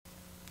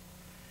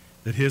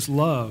that his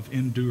love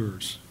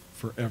endures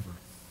forever.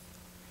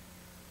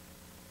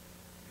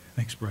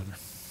 Thanks, brother.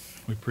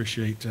 We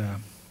appreciate a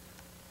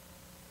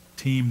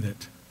team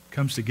that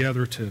comes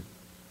together to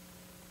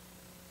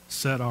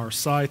set our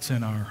sights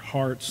and our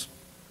hearts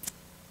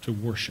to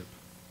worship.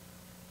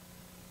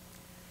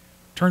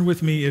 Turn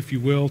with me, if you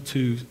will,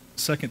 to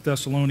 2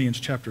 Thessalonians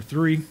chapter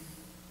 3.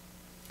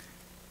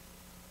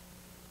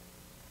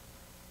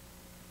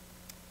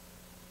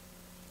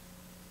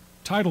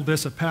 Titled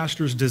this A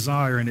Pastor's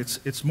Desire, and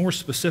it's more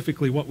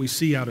specifically what we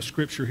see out of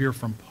Scripture here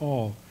from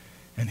Paul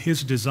and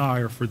his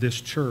desire for this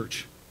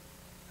church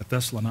at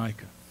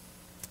Thessalonica.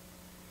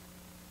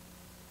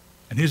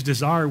 And his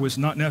desire was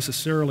not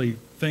necessarily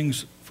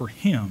things for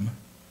him,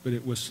 but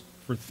it was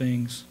for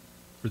things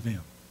for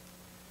them.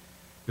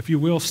 If you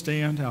will,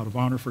 stand out of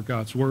honor for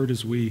God's word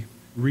as we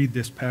read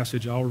this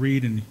passage. I'll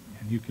read and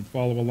you can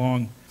follow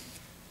along.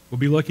 We'll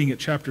be looking at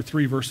chapter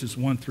 3, verses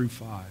 1 through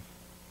 5.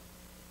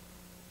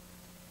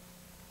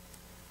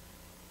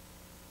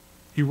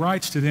 He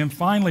writes to them,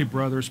 "Finally,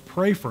 brothers,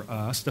 pray for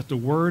us that the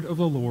word of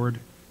the Lord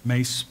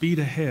may speed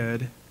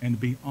ahead and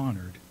be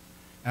honored,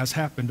 as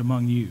happened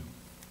among you,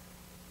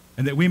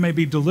 and that we may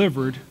be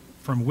delivered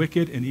from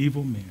wicked and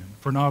evil men,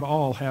 for not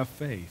all have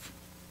faith.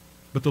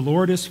 But the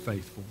Lord is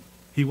faithful.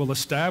 He will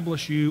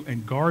establish you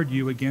and guard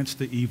you against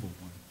the evil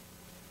one.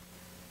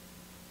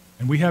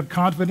 And we have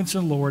confidence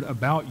in the Lord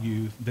about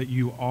you that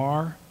you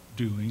are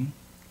doing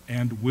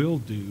and will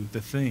do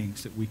the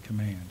things that we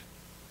command.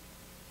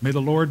 May the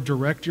Lord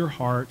direct your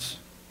hearts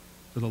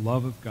to the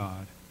love of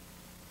God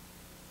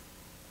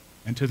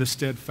and to the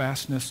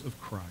steadfastness of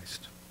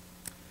Christ."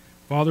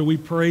 Father, we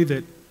pray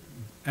that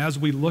as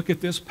we look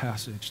at this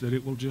passage, that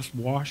it will just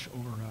wash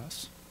over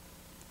us.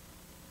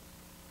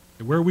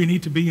 That where we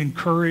need to be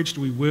encouraged,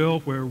 we will.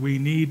 Where we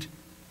need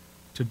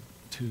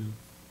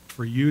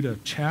for you to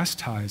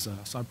chastise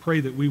us, I pray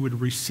that we would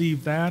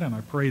receive that, and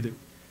I pray that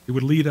it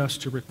would lead us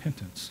to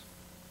repentance.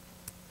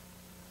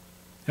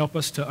 Help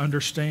us to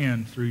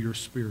understand through your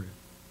Spirit.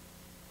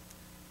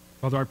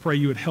 Father, I pray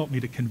you would help me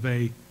to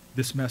convey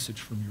this message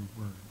from your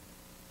word.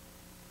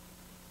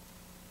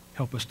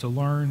 Help us to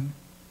learn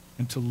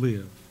and to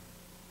live,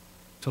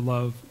 to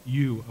love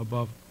you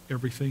above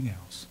everything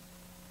else,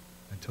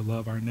 and to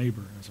love our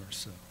neighbor as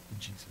ourselves. In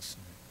Jesus'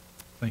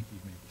 name. Thank you.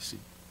 You may be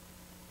seated.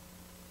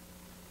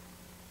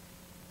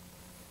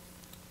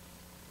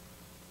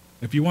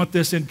 If you want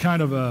this in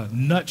kind of a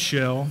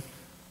nutshell,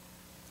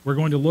 we're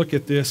going to look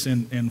at this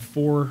in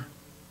four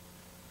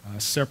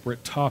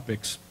separate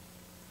topics.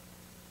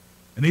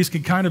 And these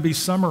can kind of be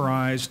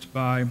summarized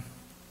by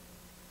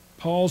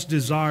Paul's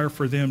desire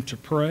for them to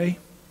pray,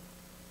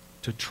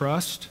 to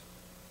trust,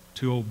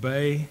 to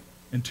obey,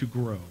 and to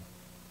grow.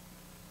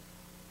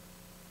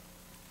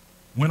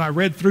 When I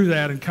read through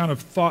that and kind of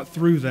thought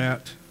through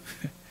that,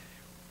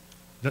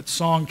 that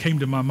song came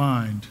to my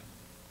mind,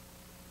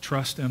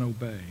 Trust and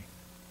Obey.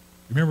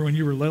 Remember when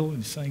you were little and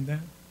you sang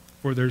that?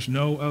 For there's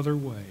no other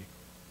way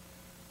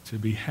to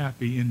be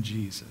happy in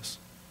Jesus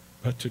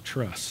but to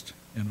trust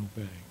and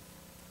obey.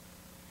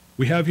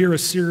 We have here a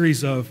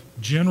series of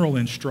general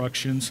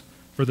instructions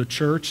for the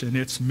church and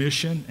its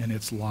mission and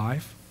its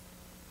life.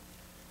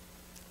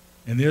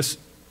 And this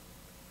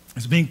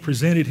is being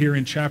presented here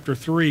in chapter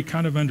 3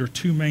 kind of under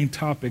two main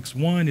topics.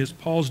 One is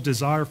Paul's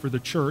desire for the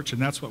church,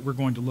 and that's what we're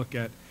going to look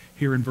at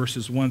here in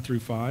verses 1 through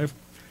 5.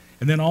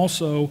 And then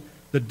also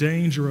the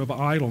danger of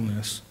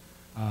idleness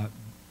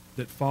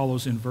that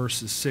follows in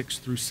verses 6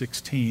 through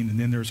 16, and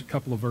then there's a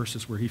couple of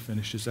verses where he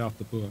finishes out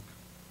the book.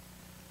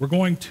 We're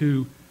going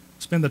to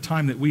spend the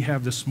time that we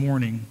have this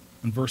morning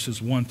in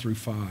verses 1 through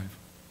 5,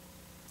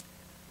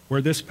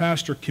 where this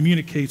pastor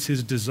communicates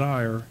his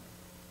desire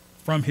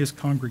from his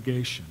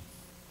congregation.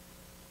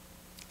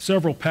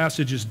 Several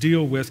passages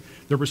deal with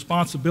the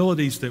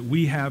responsibilities that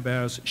we have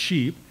as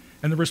sheep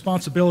and the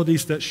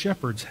responsibilities that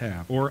shepherds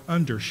have, or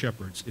under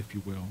shepherds, if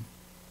you will.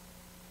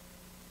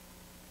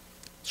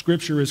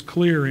 Scripture is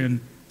clear in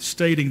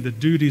stating the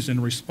duties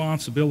and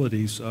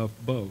responsibilities of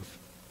both.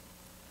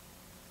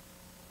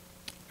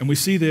 And we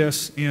see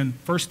this in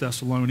 1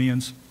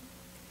 Thessalonians,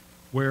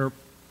 where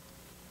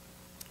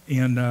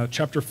in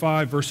chapter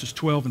 5, verses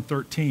 12 and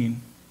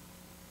 13,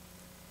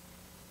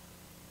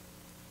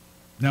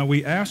 "Now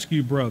we ask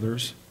you,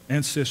 brothers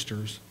and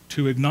sisters,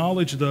 to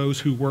acknowledge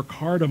those who work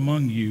hard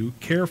among you,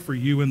 care for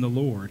you in the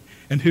Lord,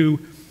 and who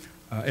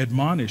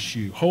admonish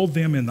you. Hold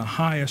them in the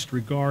highest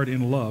regard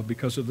in love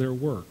because of their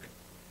work.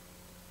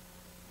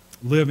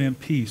 Live in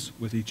peace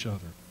with each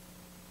other."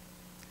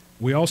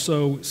 We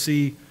also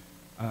see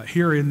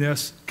here in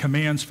this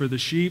commands for the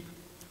sheep.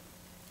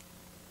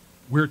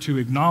 We're to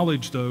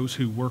acknowledge those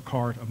who work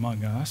hard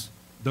among us,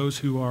 those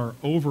who are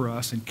over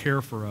us and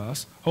care for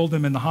us, hold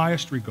them in the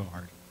highest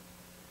regard.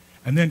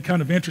 And then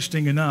kind of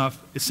interesting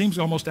enough, it seems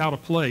almost out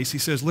of place, he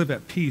says, live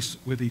at peace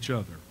with each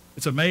other.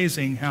 It's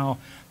amazing how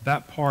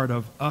that part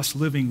of us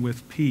living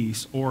with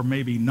peace, or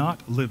maybe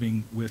not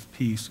living with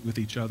peace with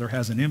each other,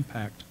 has an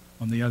impact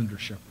on the under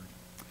shepherd.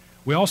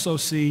 We also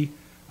see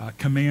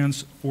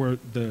commands for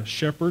the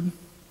shepherd,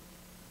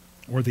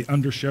 or the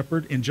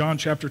under-shepherd, in John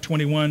chapter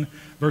 21,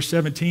 verse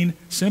 17,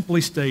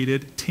 simply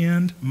stated,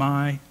 "Tend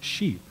my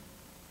sheep."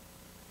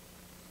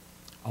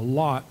 A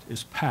lot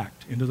is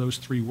packed into those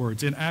three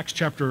words. In Acts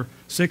chapter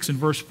 6 and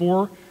verse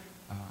 4,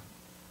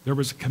 there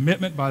was a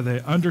commitment by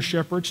the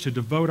under-shepherds to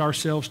devote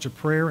ourselves to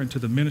prayer and to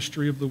the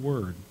ministry of the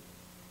word.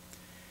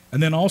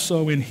 And then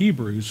also in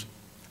Hebrews,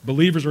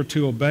 believers are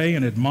to obey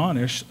and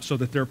admonish so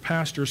that their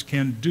pastors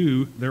can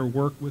do their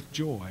work with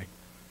joy.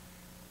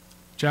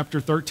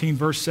 Chapter 13,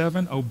 verse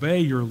 7, obey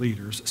your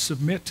leaders,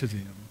 submit to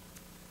them.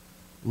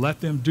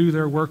 Let them do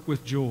their work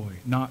with joy,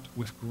 not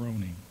with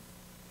groaning.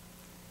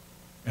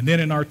 And then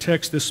in our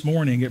text this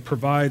morning, it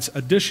provides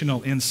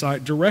additional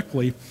insight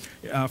directly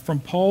from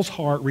Paul's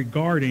heart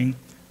regarding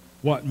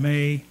what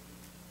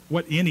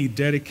any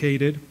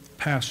dedicated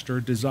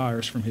pastor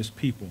desires from his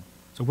people.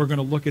 So we're going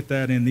to look at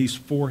that in these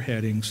four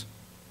headings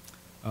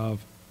of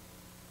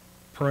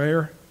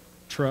prayer,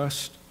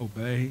 trust,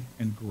 obey,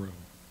 and grow.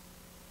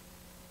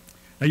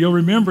 Now you'll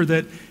remember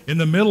that in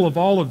the middle of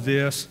all of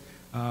this,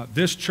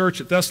 this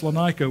church at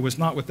Thessalonica was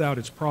not without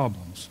its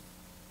problems.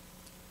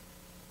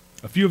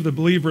 A few of the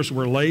believers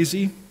were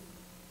lazy.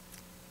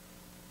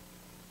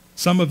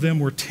 Some of them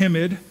were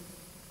timid,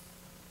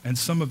 and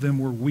some of them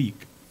were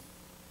weak.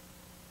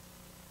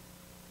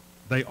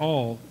 They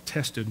all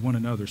tested one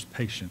another's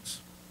patience.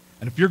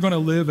 And if you're going to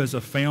live as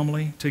a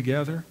family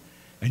together,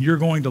 and you're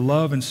going to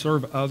love and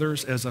serve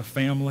others as a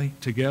family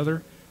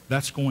together,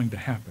 that's going to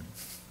happen.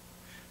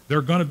 There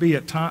are going to be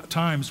at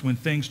times when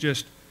things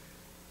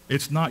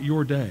it's not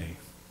your day.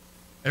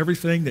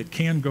 Everything that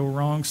can go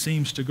wrong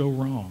seems to go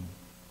wrong.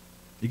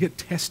 You get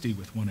testy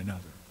with one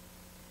another.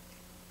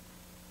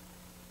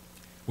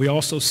 We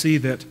also see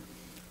that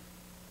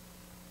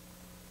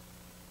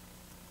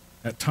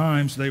at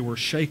times they were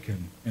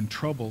shaken and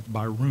troubled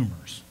by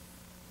rumors.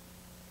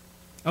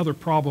 Other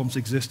problems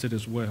existed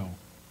as well.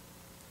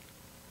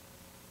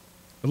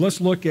 But let's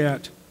look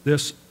at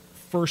this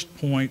first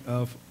point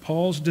of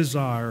Paul's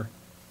desire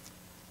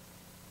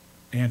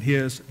and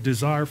his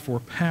desire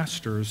for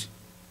pastors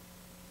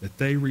that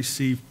they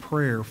receive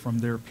prayer from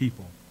their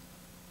people.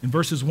 In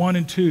verses 1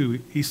 and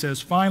 2, he says,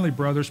 "Finally,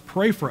 brothers,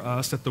 pray for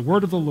us that the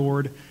word of the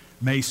Lord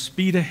may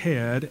speed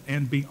ahead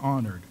and be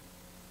honored,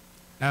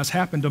 as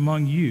happened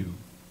among you,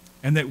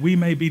 and that we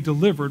may be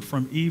delivered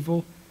from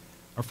evil,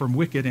 or from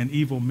wicked and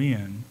evil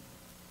men,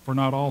 for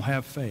not all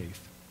have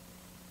faith."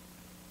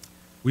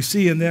 We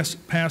see in this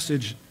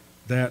passage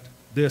that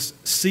this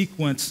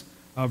sequence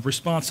of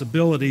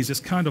responsibilities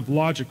is kind of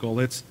logical.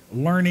 It's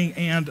learning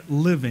and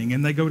living,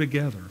 and they go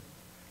together.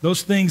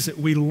 Those things that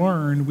we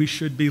learn, we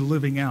should be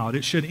living out.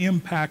 It should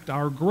impact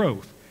our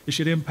growth. It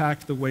should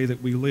impact the way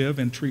that we live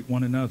and treat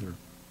one another.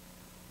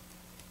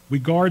 We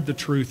guard the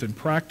truth and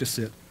practice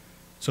it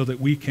so that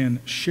we can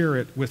share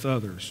it with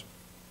others.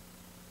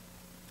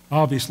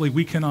 Obviously,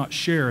 we cannot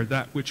share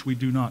that which we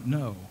do not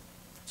know.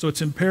 So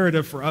it's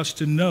imperative for us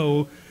to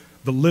know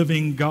the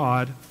living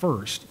God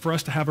first, for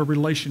us to have a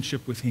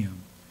relationship with Him.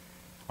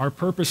 Our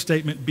purpose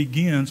statement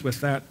begins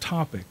with that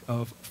topic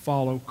of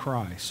follow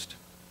Christ.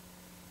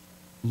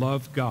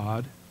 Love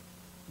God,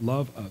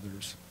 love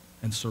others,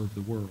 and serve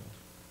the world.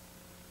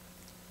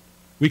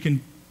 We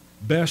can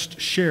best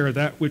share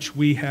that which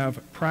we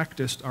have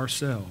practiced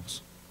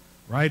ourselves,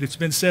 right? It's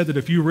been said that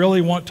if you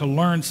really want to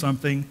learn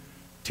something,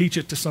 teach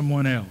it to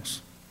someone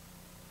else.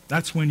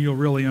 That's when you'll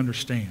really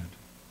understand.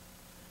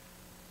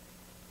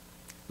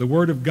 The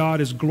Word of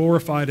God is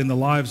glorified in the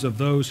lives of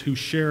those who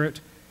share it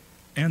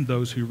and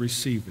those who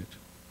receive it.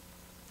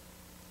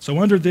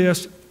 So under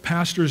this,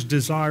 pastors'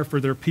 desire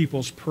for their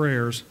people's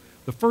prayers,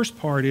 the first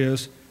part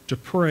is to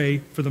pray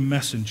for the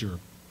messenger.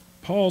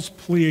 Paul's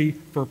plea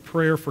for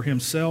prayer for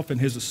himself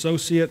and his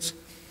associates,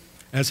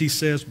 as he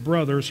says,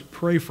 "Brothers,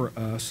 pray for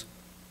us."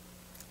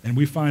 And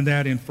we find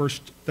that in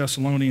 1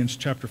 Thessalonians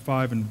chapter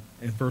 5 and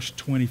verse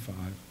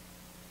 25.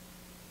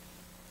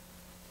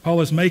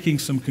 Paul is making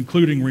some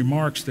concluding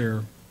remarks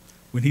there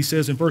when he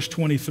says in verse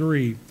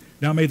 23,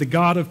 "Now may the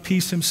God of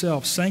peace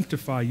himself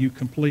sanctify you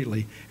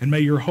completely, and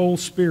may your whole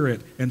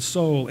spirit and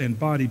soul and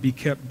body be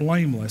kept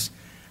blameless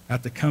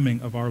at the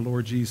coming of our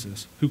Lord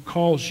Jesus, who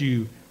calls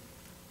you,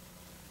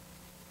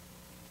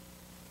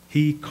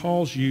 he who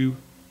calls you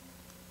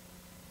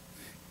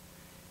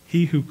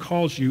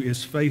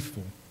is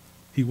faithful.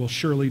 He will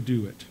surely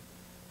do it.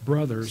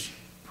 Brothers,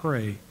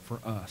 pray for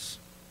us."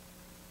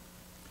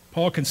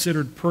 Paul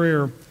considered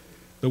prayer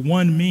the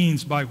one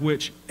means by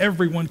which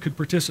everyone could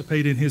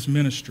participate in his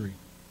ministry.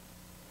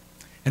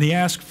 And he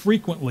asked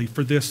frequently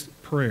for this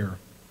prayer,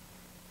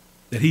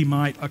 that he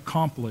might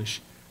accomplish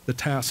the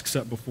task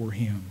set before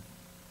him.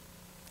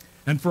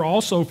 And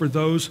also for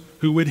those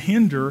who would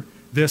hinder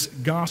this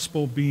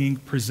gospel being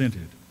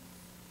presented.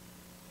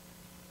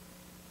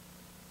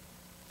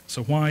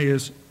 So why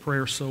is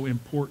prayer so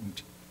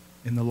important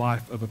in the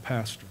life of a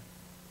pastor?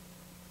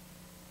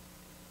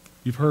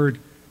 You've heard,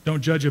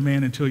 don't judge a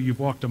man until you've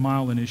walked a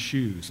mile in his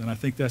shoes. And I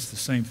think that's the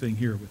same thing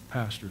here with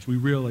pastors.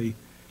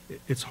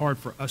 It's hard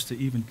for us to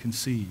even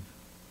conceive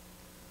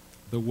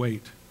the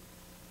weight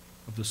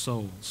of the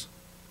souls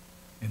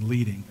in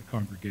leading a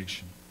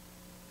congregation.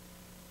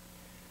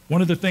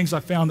 One of the things I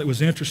found that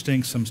was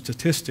interesting, some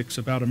statistics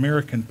about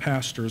American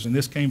pastors, and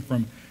this came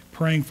from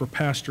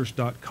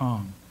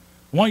prayingforpastors.com.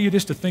 I want you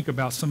just to think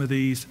about some of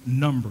these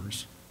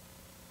numbers.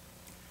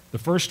 The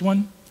first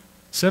one,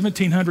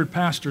 1,700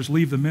 pastors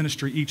leave the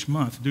ministry each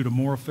month due to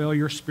moral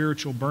failure,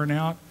 spiritual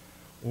burnout,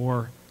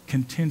 or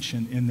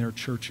contention in their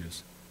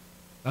churches.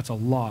 That's a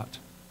lot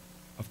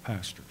of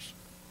pastors.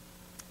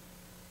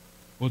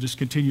 We'll just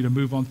continue to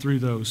move on through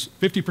those.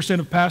 50%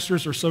 of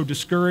pastors are so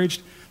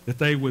discouraged that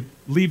they would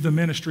leave the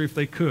ministry if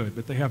they could,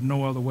 but they have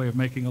no other way of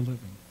making a living.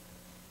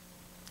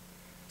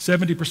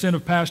 70%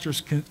 of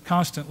pastors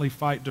constantly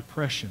fight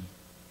depression.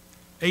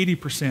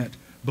 80%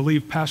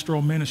 believe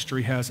pastoral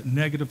ministry has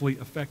negatively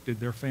affected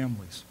their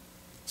families.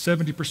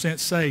 70%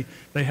 say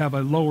they have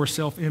a lower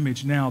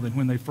self-image now than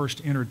when they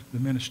first entered the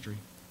ministry.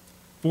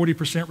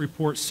 40%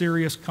 report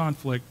serious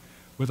conflict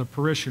with a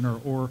parishioner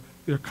or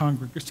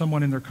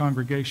someone in their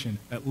congregation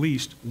at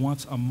least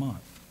once a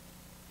month.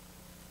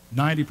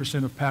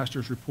 90% of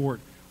pastors report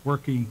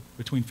working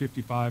between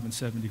 55 and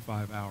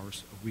 75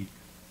 hours a week.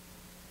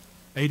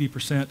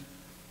 80%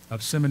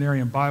 of seminary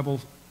and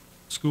Bible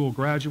school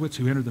graduates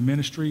who enter the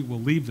ministry will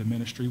leave the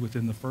ministry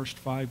within the first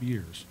 5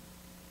 years.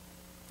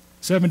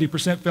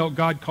 70% felt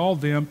God called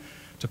them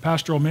to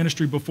pastoral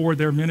ministry before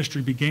their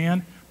ministry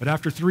began, but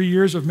after 3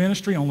 years of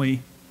ministry,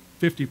 only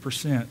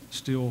 50%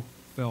 still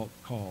felt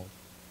called.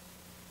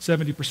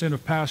 70%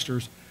 of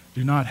pastors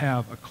do not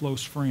have a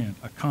close friend,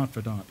 a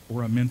confidant,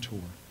 or a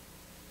mentor.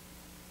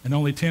 And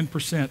only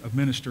 10% of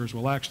ministers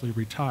will actually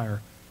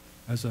retire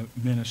as a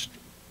minister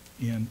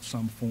in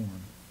some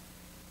form.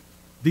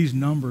 These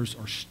numbers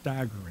are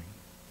staggering.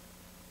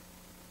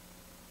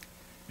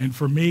 And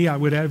for me, I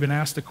would even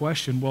ask the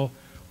question, well,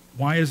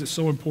 why is it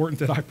so important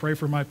that I pray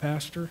for my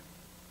pastor?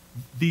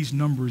 These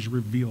numbers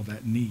reveal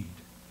that need.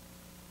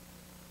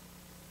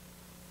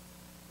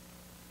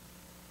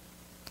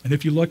 And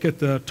if you look at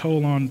the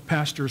toll on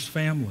pastors'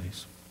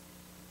 families,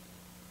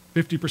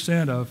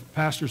 50% of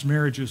pastors'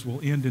 marriages will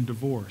end in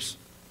divorce.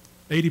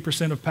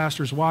 80% of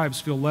pastors'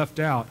 wives feel left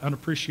out,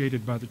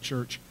 unappreciated by the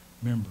church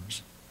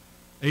members.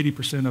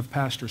 80% of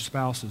pastors'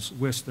 spouses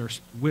wish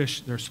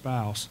their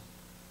spouse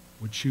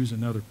would choose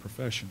another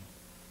profession.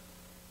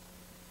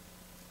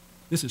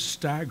 This is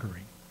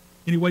staggering.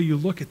 Any way you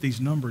look at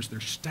these numbers, they're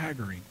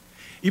staggering.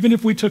 Even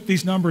if we took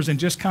these numbers and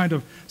just kind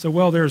of said,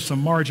 well, there's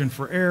some margin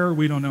for error.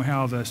 We don't know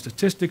how the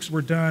statistics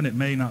were done. It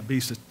may not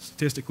be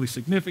statistically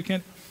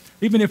significant.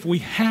 Even if we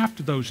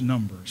halved those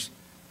numbers,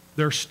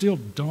 they're still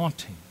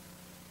daunting,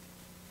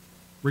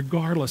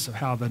 regardless of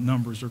how the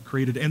numbers are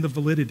created and the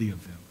validity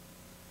of them.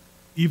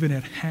 Even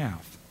at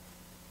half,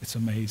 it's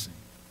amazing.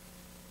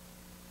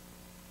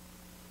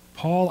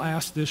 Paul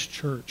asked this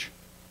church,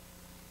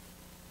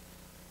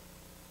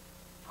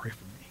 pray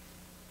for me.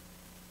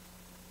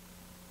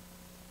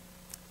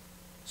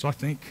 So I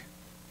think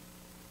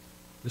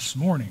this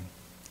morning,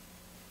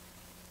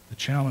 the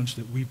challenge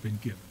that we've been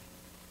given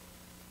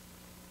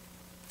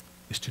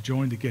is to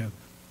join together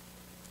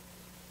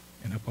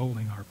in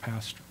upholding our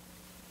pastor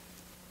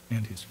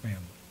and his family.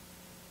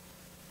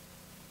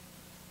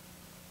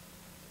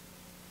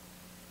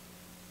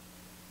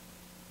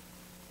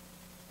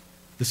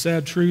 The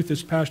sad truth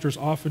is pastors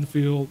often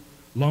feel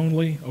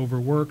lonely,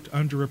 overworked,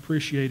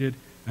 underappreciated,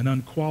 and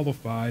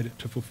unqualified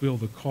to fulfill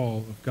the call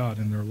of God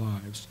in their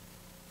lives.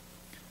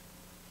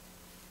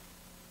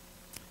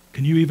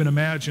 Can you even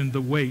imagine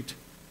the weight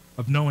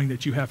of knowing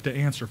that you have to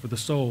answer for the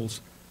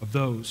souls of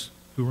those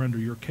who are under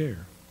your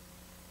care?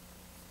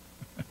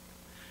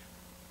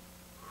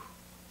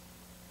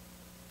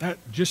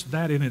 Just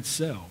that in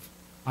itself,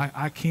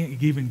 I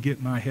can't even get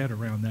my head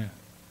around that.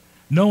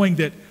 Knowing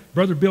that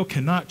Brother Bill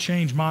cannot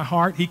change my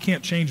heart, he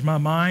can't change my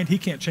mind, he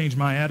can't change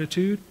my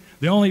attitude.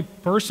 The only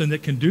person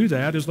that can do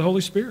that is the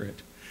Holy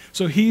Spirit.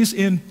 So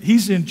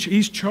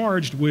he's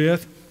charged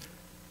with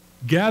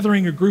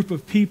gathering a group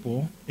of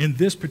people in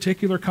this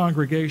particular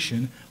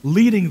congregation,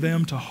 leading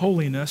them to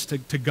holiness,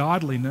 to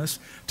godliness,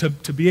 to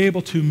be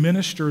able to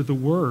minister the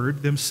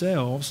word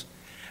themselves.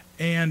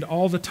 And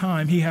all the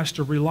time, he has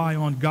to rely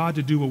on God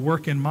to do a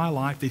work in my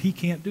life that he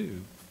can't do.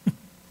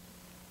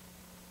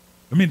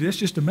 I mean, it's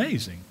just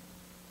amazing.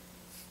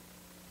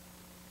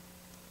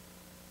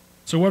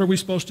 So what are we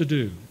supposed to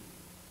do?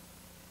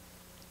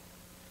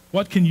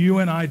 What can you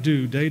and I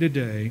do day to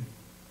day,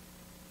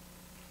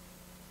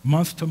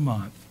 month to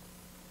month,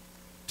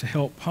 to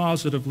help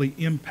positively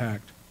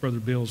impact Brother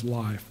Bill's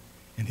life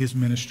and his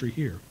ministry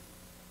here?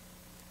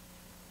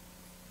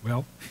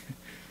 Well,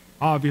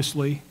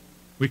 obviously,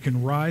 we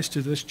can rise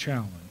to this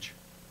challenge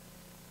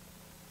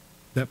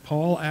that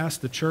Paul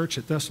asked the church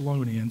at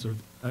Thessalonians, or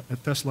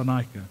at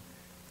Thessalonica,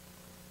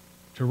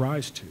 to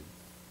rise to,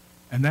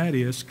 and that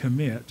is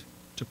commit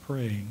to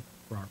praying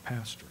for our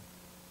pastor.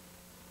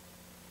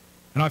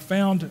 And I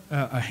found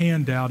a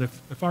handout.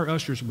 If our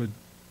ushers would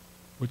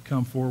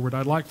come forward,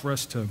 I'd like for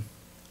us to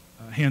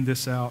hand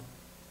this out.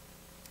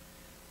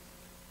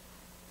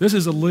 This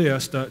is a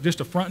list, just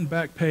a front and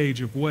back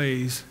page of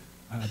ways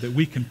that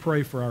we can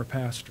pray for our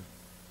pastor.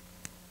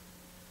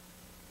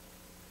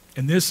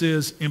 And this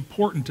is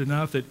important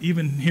enough that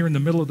even here in the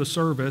middle of the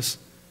service,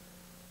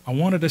 I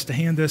wanted us to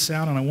hand this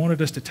out, and I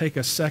wanted us to take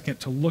a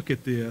second to look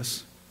at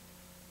this,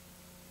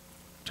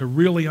 to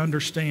really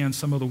understand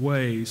some of the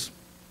ways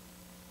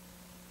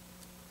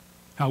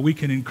how we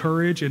can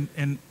encourage.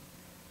 And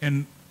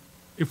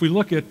if we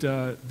look at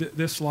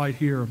this slide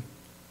here,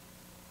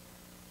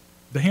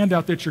 the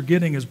handout that you're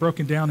getting is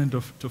broken down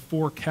into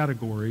four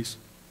categories.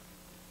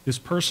 There's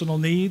personal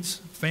needs,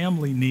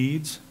 family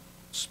needs,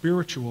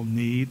 spiritual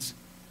needs,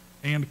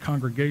 and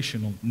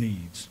congregational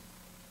needs.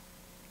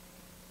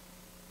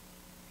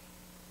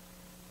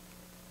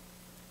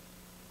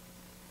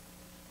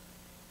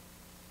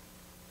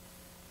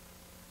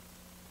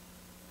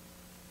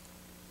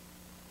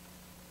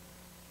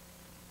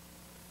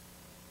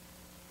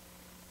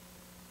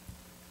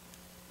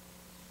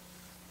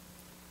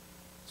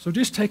 So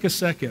just take a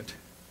second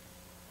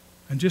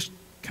and just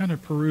kind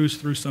of peruse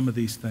through some of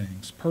these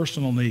things.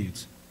 Personal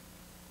needs,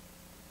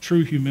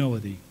 true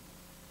humility,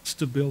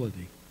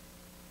 stability,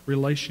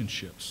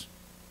 relationships,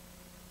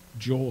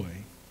 joy,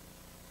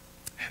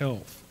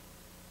 health,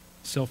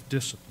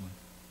 self-discipline.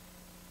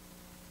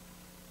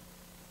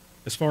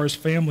 As far as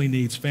family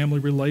needs, family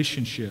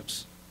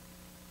relationships,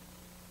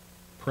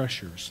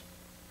 pressures.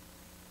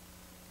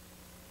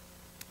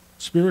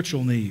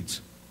 Spiritual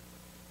needs,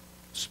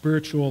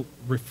 spiritual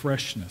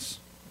refreshness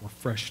or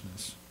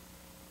freshness,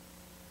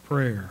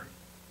 prayer,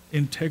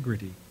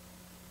 integrity,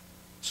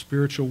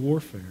 spiritual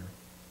warfare,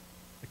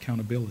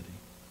 accountability.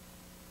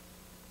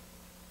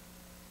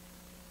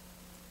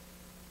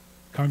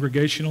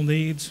 Congregational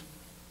needs,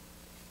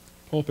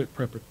 pulpit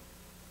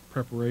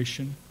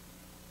preparation,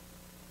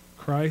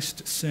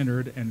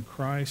 Christ-centered and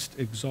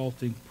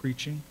Christ-exalting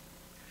preaching.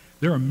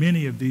 There are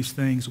many of these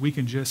things we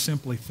can just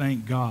simply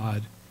thank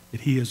God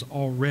that He is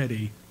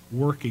already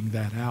working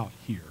that out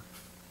here.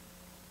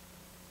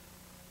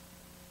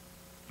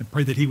 And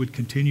pray that He would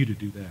continue to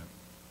do that.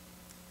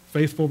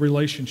 Faithful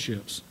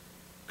relationships,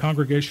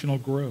 congregational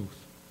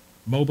growth,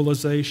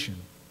 mobilization,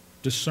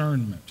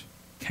 discernment,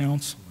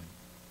 counseling.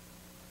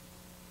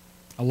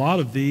 A lot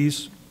of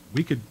these,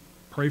 we could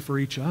pray for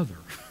each other.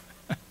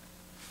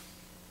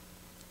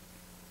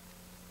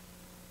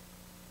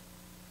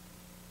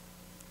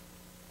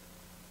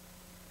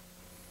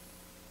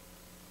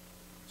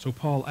 So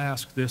Paul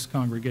asked this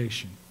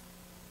congregation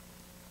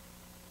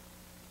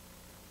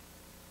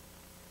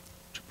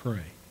to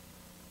pray.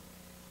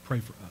 Pray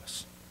for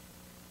us.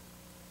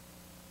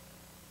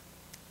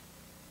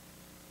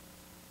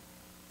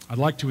 I'd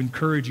like to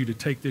encourage you to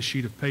take this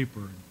sheet of paper,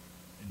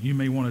 and you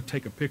may want to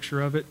take a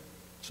picture of it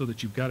so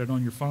that you've got it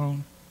on your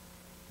phone.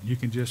 And you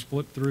can just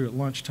flip through at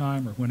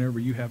lunchtime or whenever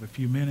you have a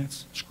few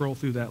minutes, scroll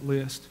through that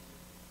list,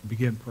 and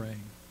begin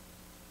praying.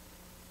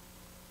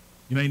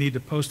 You may need to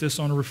post this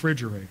on a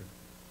refrigerator.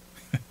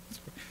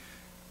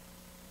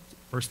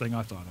 First thing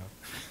I thought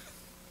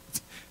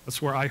of.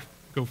 That's where I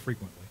go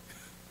frequently.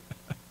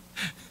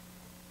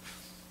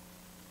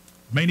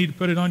 May need to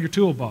put it on your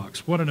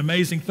toolbox. What an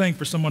amazing thing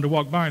for someone to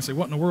walk by and say,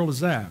 what in the world is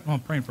that? Oh, I'm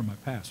praying for my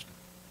pastor.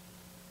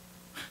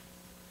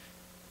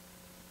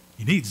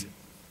 He needs it.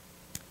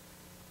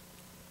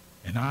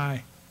 And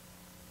I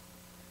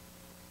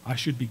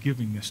should be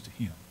giving this to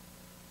him.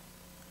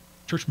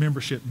 Church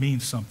membership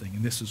means something,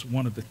 and this is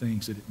one of the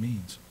things that it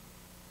means.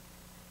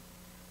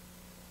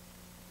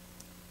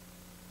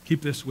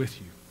 Keep this with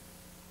you.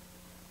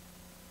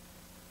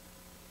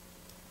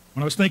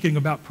 When I was thinking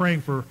about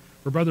praying for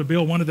Brother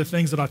Bill, one of the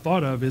things that I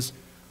thought of is,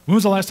 when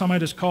was the last time I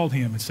just called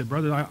him and said,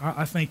 brother,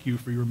 I thank you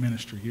for your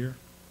ministry here.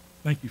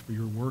 Thank you for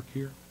your work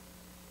here.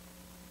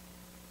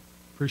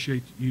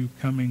 Appreciate you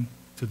coming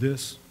to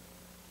this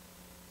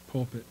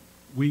pulpit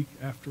week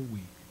after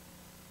week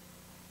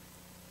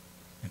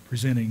and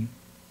presenting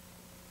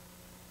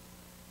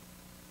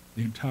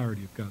the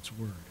entirety of God's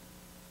Word.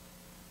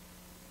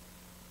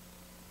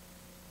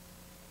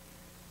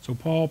 So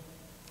Paul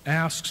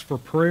asks for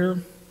prayer,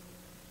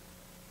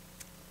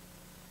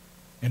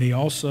 and he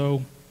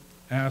also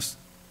asks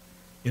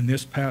in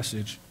this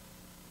passage,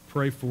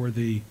 pray for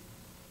the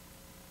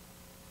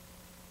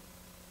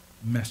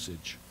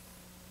message.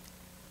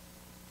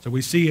 So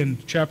we see in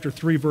chapter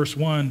 3, verse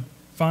 1,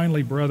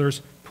 finally,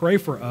 brothers, pray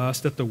for us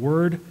that the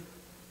word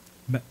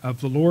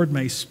of the Lord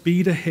may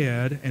speed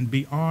ahead and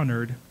be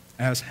honored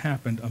as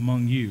happened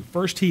among you.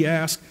 First, he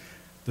asked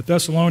the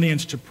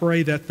Thessalonians to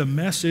pray that the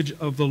message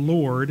of the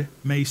Lord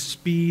may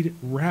speed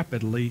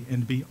rapidly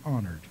and be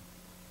honored.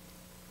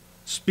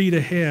 Speed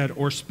ahead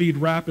or speed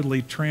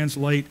rapidly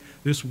translate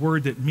this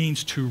word that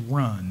means to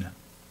run.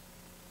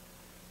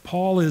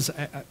 Paul is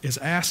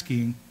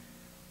asking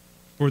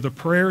for the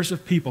prayers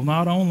of people,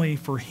 not only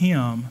for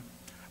him,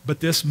 but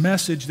this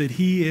message that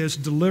he is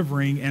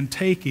delivering and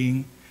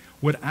taking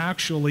would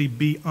actually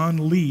be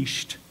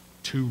unleashed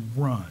to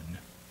run.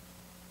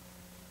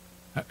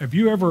 Have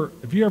you ever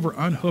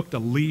unhooked a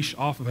leash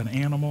off of an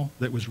animal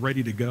that was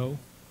ready to go?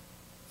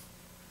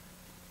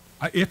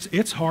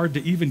 It's hard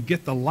to even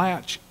get the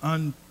latch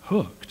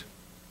unhooked.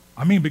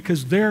 I mean,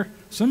 because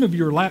some of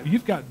your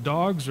you've got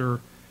dogs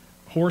or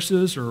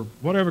horses or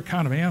whatever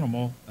kind of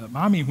animal,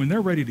 I mean, when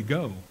they're ready to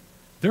go,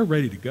 they're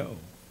ready to go.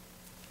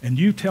 And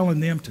you telling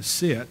them to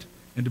sit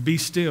and to be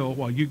still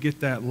while you get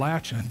that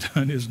latch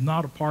undone is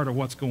not a part of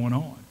what's going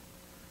on.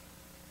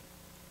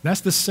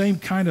 That's the same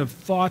kind of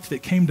thought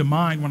that came to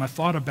mind when I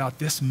thought about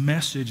this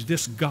message,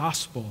 this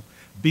gospel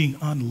being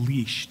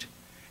unleashed.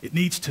 It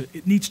needs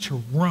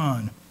to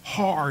run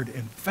hard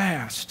and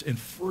fast and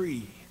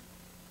free.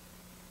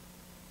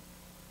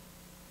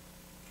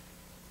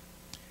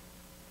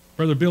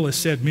 Brother Bill has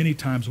said many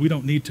times, we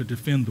don't need to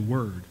defend the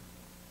word.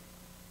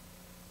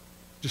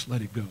 Just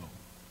let it go.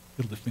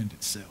 It'll defend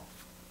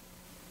itself.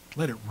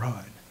 Let it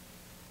run.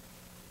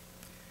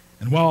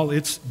 And while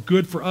it's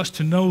good for us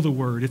to know the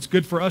word, it's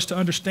good for us to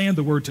understand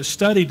the word, to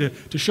study,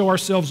 to show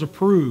ourselves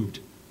approved,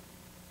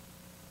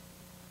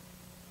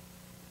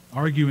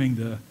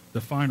 arguing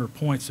the finer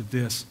points of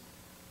this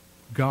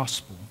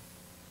gospel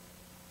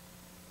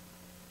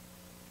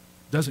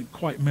doesn't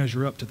quite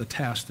measure up to the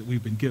task that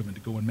we've been given to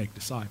go and make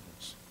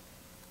disciples.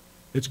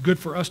 It's good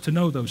for us to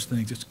know those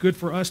things. It's good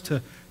for us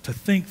to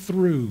think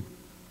through,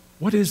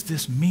 what does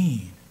this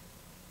mean?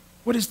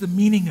 What is the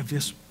meaning of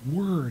this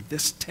word,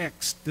 this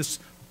text, this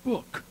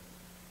book?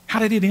 How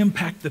did it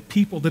impact the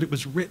people that it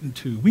was written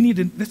to?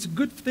 That's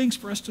good things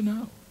for us to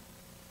know.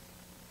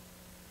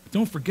 But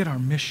don't forget our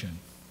mission.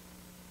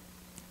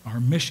 Our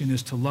mission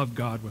is to love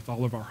God with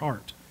all of our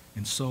heart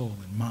and soul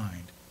and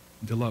mind,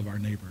 and to love our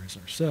neighbor as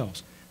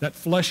ourselves. That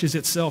fleshes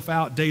itself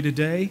out day to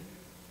day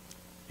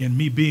in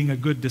me being a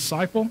good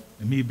disciple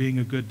and me being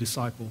a good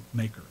disciple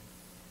maker.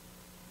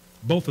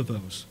 Both of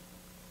those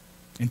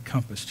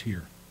encompassed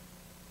here.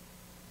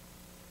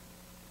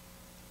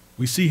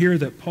 We see here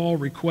that Paul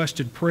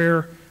requested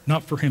prayer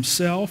not for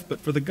himself, but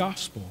for the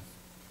gospel,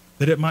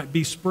 that it might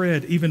be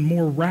spread even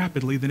more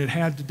rapidly than it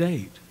had to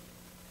date.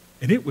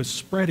 And it was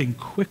spreading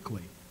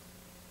quickly.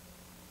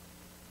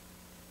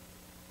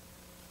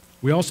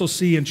 We also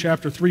see in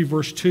chapter 3,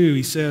 verse 2,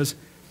 he says,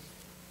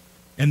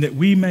 and that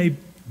we may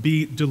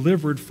be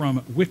delivered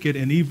from wicked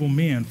and evil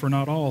men, for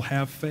not all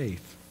have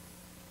faith.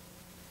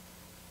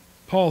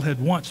 Paul had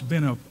once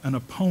been an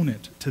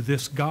opponent to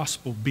this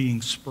gospel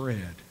being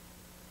spread.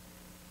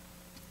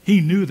 He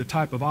knew the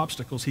type of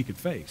obstacles he could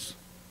face.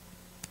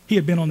 He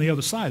had been on the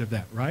other side of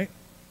that, right?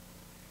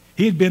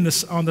 He had been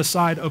on the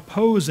side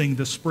opposing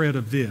the spread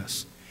of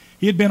this.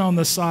 He had been on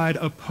the side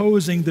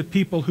opposing the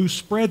people who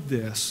spread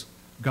this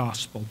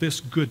gospel, this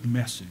good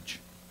message.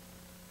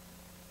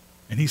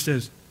 And he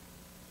says,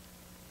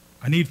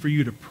 I need for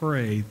you to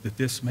pray that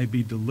this may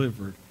be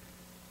delivered,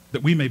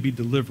 that we may be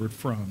delivered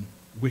from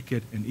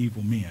wicked and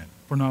evil men,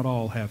 for not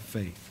all have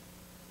faith.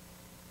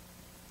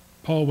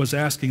 Paul was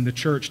asking the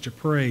church to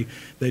pray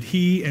that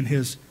he and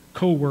his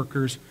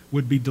co-workers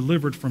would be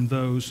delivered from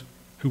those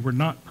who were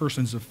not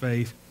persons of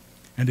faith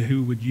and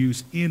who would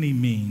use any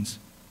means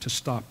to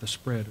stop the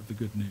spread of the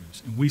good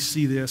news. And we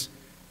see this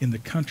in the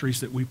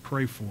countries that we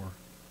pray for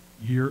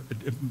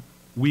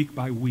week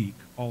by week,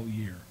 all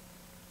year.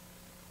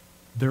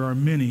 There are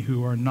many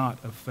who are not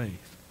of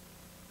faith,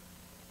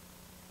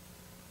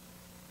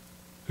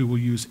 who will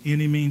use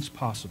any means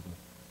possible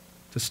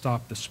to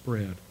stop the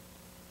spread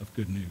of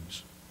good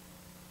news.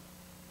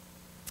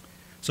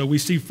 So we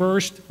see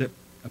first that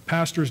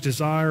pastors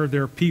desire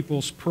their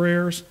people's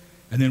prayers,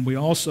 and then we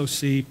also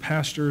see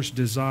pastors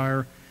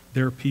desire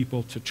their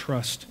people to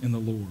trust in the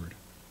Lord.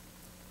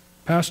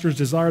 Pastors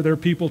desire their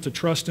people to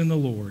trust in the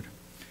Lord.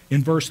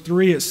 In verse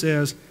 3 it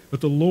says,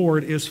 but the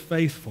Lord is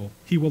faithful.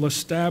 He will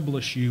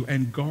establish you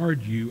and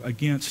guard you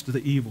against the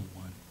evil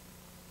one.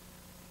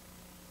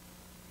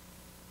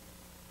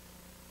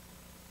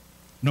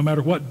 No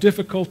matter what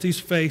difficulties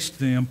faced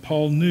them,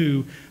 Paul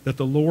knew that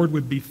the Lord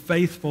would be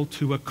faithful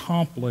to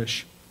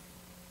accomplish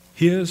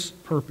his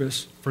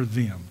purpose for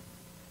them.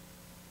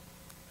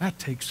 That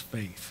takes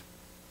faith.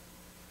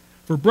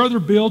 For Brother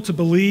Bill to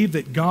believe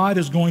that God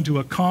is going to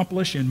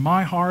accomplish in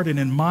my heart and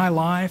in my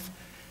life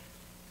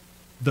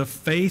the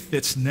faith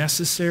that's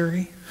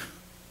necessary,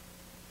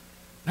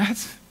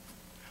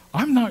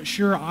 I'm not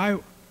sure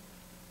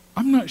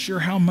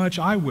how much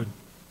I would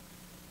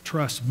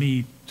trust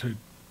me to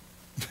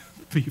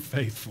be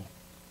faithful.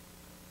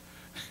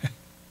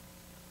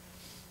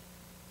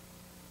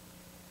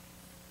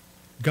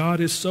 God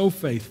is so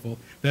faithful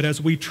that as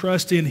we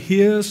trust in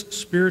His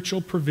spiritual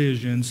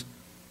provisions,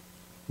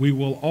 we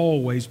will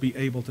always be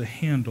able to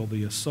handle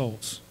the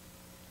assaults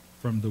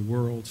from the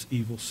world's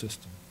evil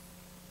system.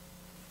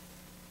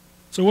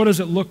 So what does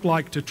it look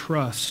like to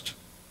trust?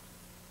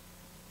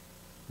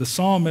 The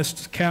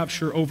psalmists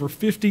capture over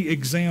 50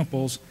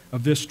 examples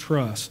of this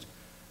trust.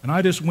 And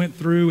I just went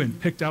through and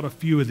picked out a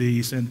few of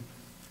these. And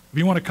if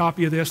you want a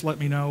copy of this, let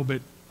me know.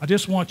 But I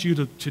just want you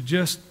to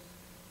just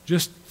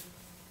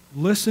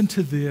listen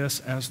to this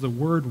as the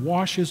word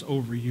washes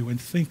over you and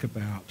think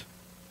about.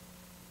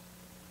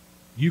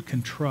 You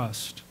can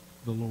trust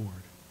the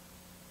Lord.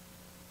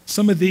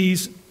 Some of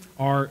these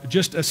are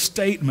just a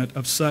statement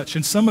of such,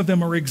 and some of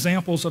them are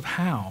examples of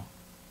how.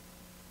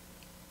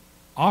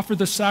 Offer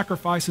the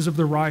sacrifices of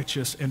the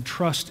righteous and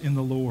trust in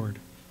the Lord.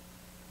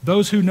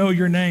 Those who know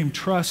your name,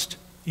 trust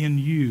in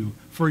you,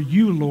 for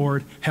you,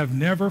 Lord, have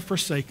never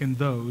forsaken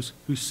those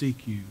who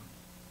seek you.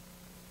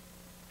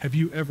 Have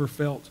you ever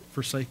felt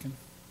forsaken?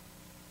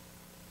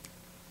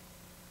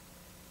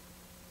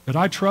 But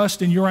I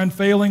trust in your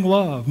unfailing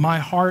love. My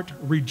heart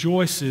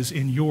rejoices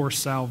in your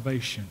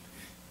salvation.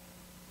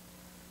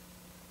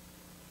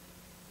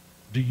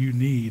 Do you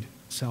need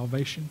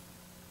salvation?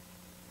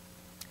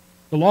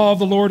 The law of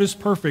the Lord is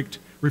perfect,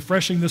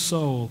 refreshing the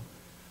soul.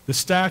 The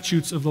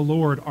statutes of the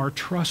Lord are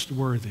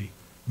trustworthy,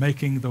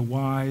 making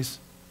wise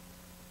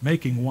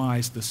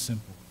the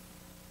simple.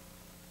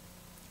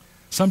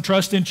 Some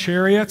trust in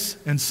chariots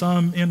and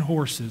some in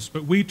horses,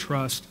 but we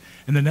trust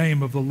in the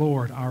name of the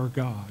Lord our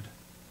God.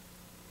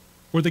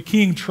 For the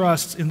king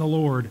trusts in the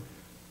Lord.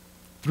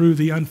 Through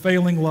the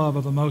unfailing love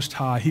of the Most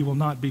High, he will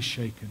not be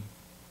shaken.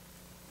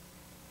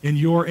 In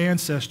your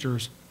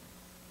ancestors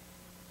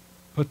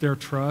put their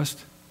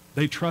trust.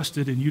 They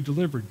trusted and you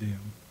delivered them.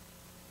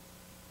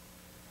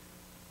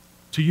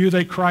 To you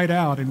they cried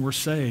out and were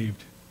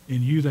saved.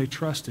 In you they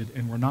trusted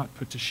and were not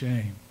put to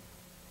shame.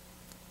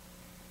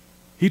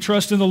 He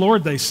trusts in the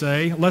Lord, they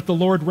say. Let the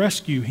Lord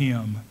rescue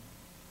him.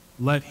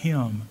 Let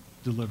him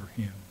deliver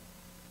him.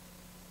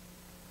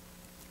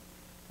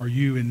 Are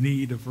you in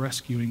need of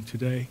rescuing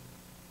today?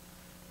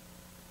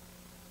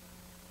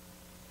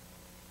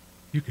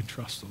 You can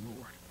trust the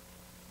Lord.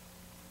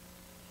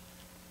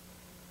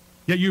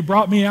 Yet you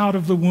brought me out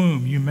of the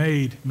womb. You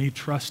made me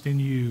trust in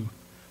you.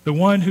 The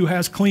one who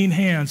has clean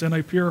hands and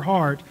a pure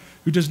heart,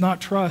 who does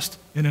not trust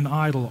in an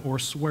idol or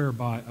swear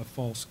by a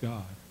false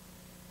god.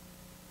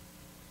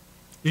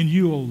 In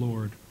you, O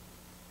Lord,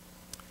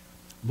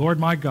 Lord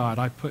my God,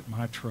 I put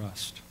my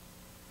trust.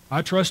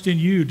 I trust in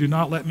you. Do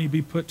not let me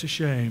be put to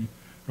shame,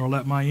 nor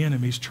let my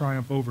enemies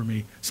triumph over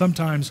me.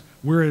 Sometimes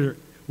we're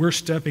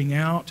stepping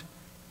out,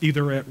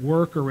 either at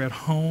work or at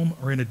home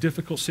or in a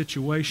difficult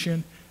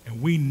situation,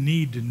 and we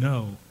need to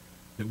know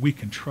that we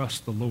can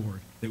trust the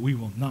Lord, that we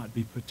will not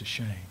be put to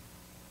shame.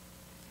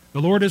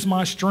 The Lord is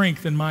my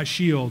strength and my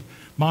shield.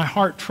 My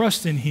heart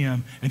trusts in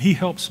him, and he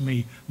helps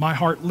me. My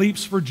heart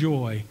leaps for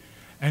joy,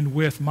 and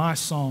with my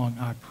song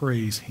I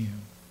praise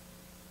him.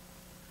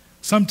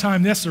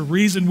 Sometimes that's the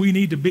reason we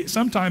need to be.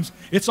 Sometimes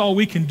it's all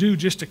we can do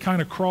just to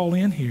kind of crawl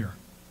in here,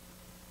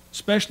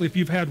 especially if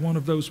you've had one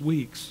of those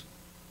weeks.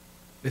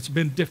 It's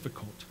been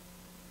difficult.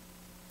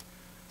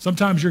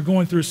 Sometimes you're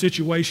going through a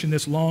situation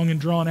that's long and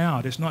drawn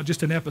out. It's not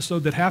just an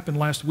episode that happened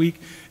last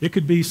week. It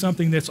could be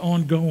something that's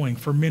ongoing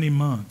for many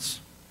months.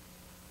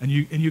 And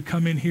you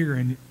come in here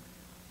and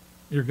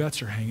your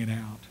guts are hanging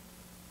out.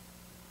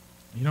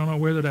 You don't know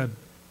whether to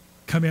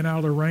come in out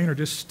of the rain or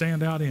just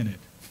stand out in it.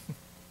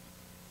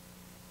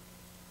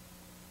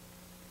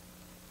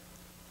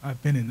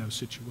 I've been in those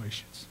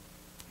situations.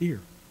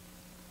 Here.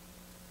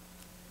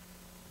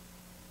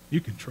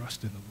 You can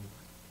trust in the Lord.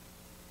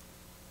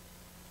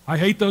 I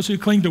hate those who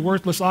cling to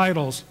worthless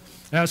idols.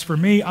 As for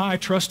me, I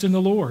trust in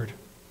the Lord.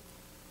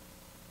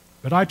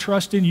 But I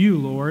trust in you,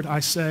 Lord. I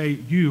say,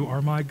 you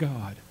are my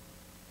God.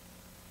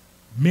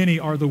 Many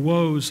are the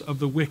woes of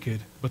the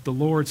wicked, but the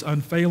Lord's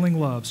unfailing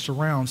love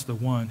surrounds the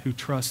one who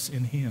trusts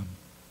in him.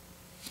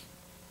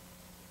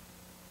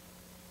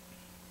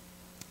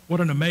 What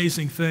an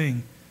amazing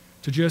thing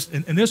to just,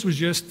 and this was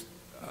just,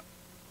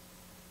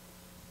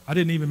 I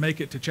didn't even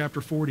make it to chapter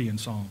 40 in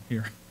Psalm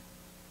here.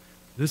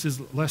 This is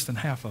less than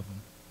half of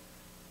them.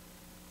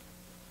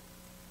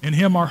 In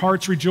him our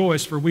hearts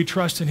rejoice, for we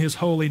trust in his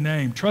holy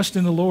name. Trust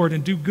in the Lord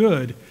and do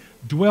good.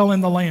 Dwell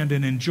in the land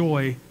and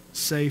enjoy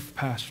safe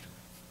pasture.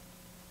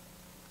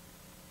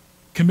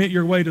 Commit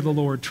your way to the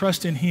Lord.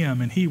 Trust in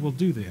him, and he will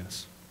do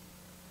this.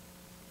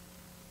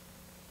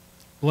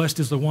 Blessed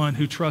is the one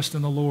who trusts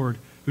in the Lord,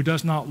 who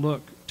does not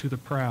look to the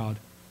proud,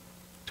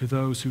 to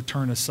those who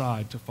turn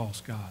aside to false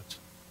gods.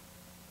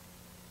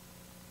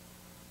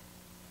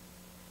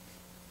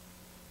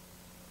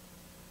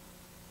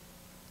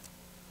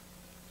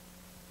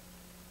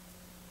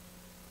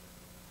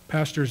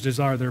 Pastors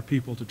desire their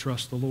people to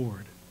trust the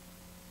Lord.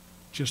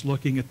 Just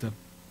looking at the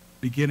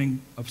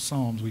beginning of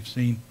Psalms, we've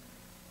seen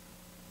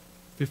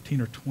 15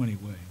 or 20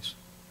 ways.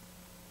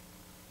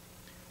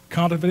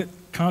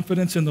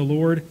 Confidence in the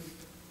Lord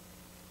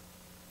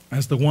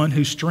as the one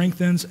who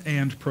strengthens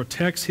and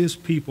protects his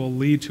people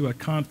lead to a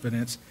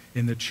confidence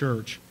in the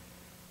church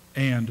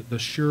and the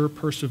sure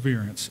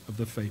perseverance of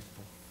the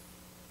faithful.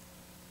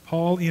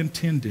 Paul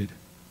intended,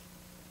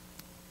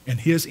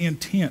 and his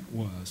intent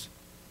was,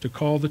 to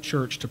call the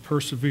church to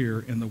persevere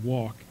in the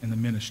walk and the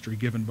ministry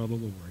given by the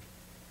Lord,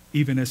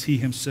 even as he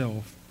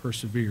himself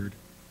persevered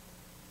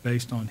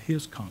based on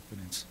his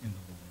confidence in the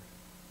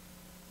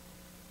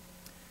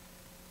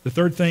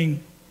Lord.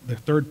 The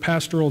third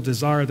pastoral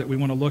desire that we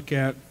want to look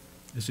at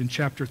is in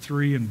chapter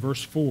 3 and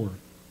verse 4.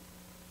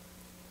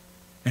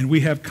 And we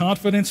have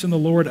confidence in the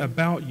Lord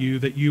about you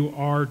that you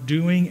are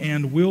doing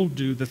and will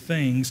do the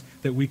things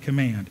that we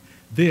command.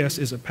 This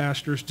is a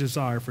pastor's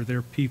desire for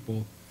their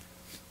people's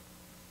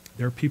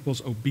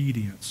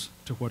obedience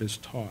to what is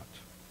taught.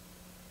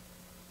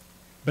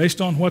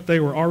 Based on what they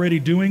were already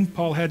doing,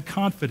 Paul had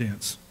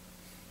confidence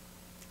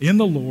in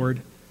the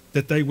Lord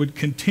that they would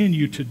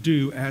continue to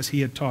do as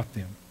he had taught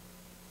them.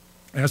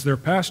 As their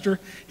pastor,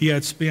 he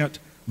had spent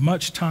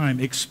much time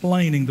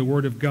explaining the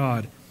Word of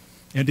God,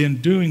 and in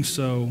doing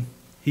so,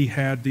 he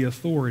had the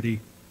authority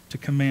to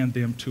command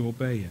them to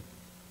obey it.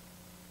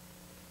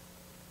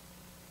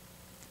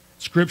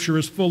 Scripture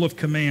is full of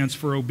commands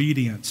for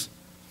obedience.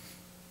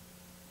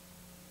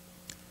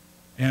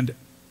 And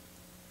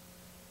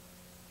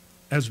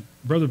as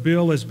Brother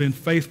Bill has been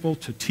faithful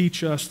to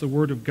teach us the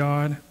Word of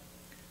God,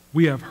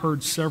 we have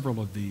heard several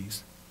of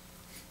these.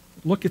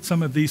 Look at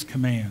some of these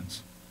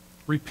commands.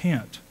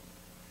 Repent.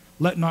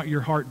 Let not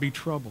your heart be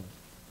troubled.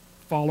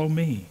 Follow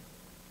me.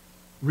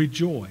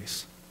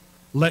 Rejoice.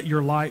 Let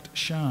your light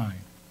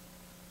shine.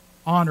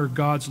 Honor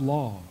God's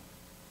law.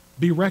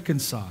 Be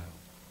reconciled.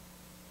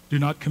 Do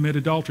not commit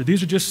adultery.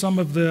 These are just some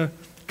of the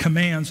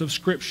commands of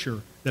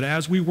Scripture that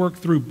as we work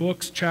through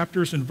books,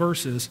 chapters, and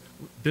verses,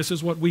 this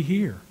is what we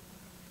hear.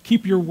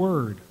 Keep your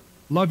word.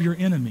 Love your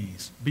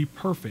enemies. Be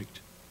perfect.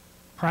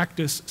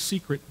 Practice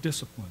secret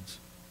disciplines.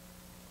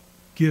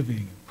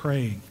 Giving,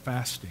 praying,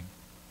 fasting.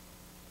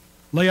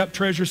 Lay up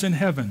treasures in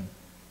heaven.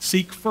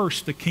 Seek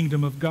first the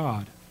kingdom of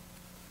God.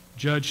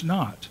 Judge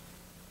not.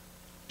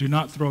 Do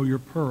not throw your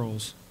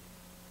pearls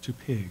to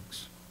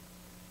pigs.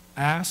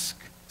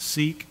 Ask,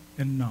 seek,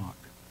 and knock.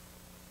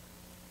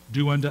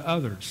 Do unto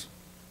others.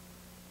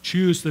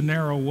 Choose the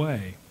narrow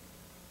way.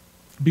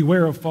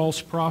 Beware of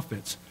false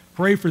prophets.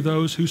 Pray for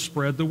those who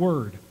spread the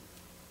word.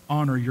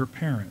 Honor your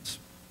parents.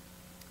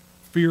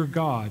 Fear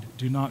God,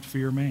 do not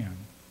fear man.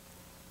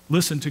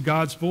 Listen to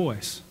God's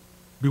voice.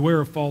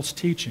 Beware of false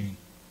teaching.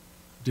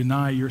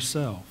 Deny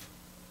yourself.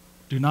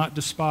 Do not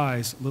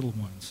despise little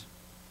ones.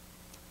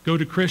 Go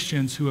to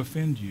Christians who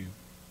offend you.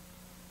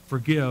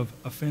 Forgive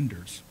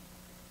offenders.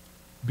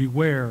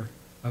 Beware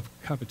of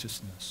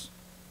covetousness.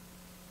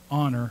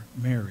 Honor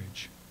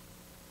marriage.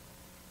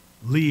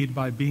 Lead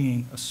by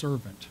being a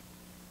servant.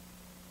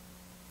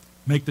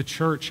 Make the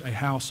church a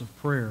house of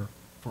prayer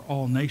for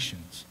all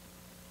nations.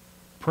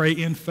 Pray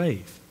in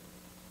faith.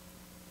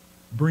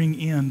 Bring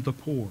in the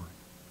poor.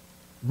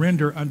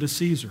 Render unto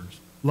Caesar.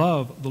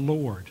 Love the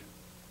Lord.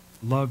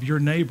 Love your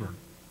neighbor.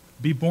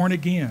 Be born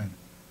again.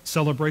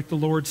 Celebrate the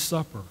Lord's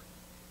Supper.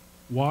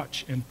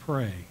 Watch and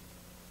pray.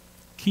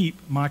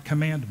 Keep my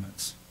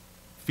commandments.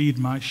 Feed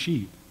my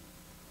sheep.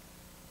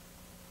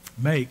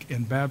 Make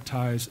and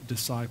baptize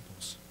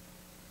disciples.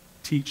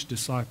 Teach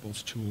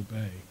disciples to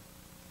obey.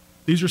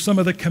 These are some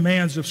of the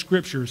commands of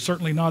Scripture,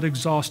 certainly not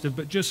exhaustive,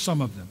 but just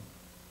some of them.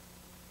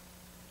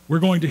 We're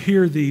going to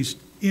hear these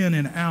in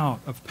and out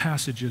of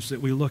passages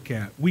that we look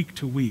at week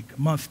to week,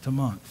 month to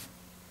month.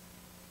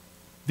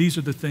 These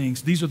are the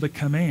things, these are the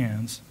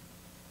commands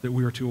that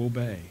we are to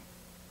obey.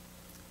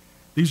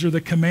 These are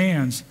the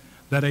commands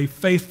that a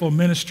faithful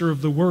minister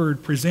of the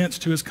Word presents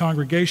to his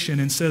congregation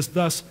and says,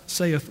 "Thus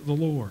saith the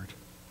Lord."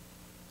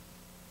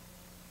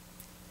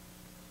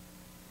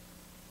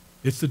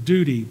 It's the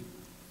duty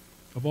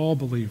of all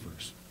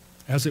believers,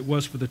 as it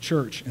was for the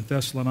church in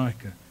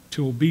Thessalonica,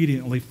 to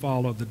obediently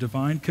follow the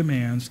divine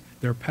commands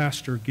their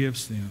pastor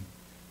gives them,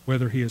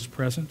 whether he is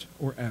present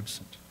or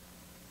absent.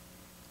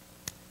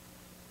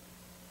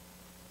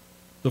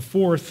 The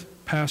fourth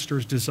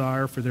pastor's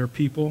desire for their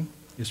people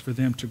is for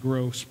them to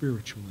grow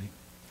spiritually.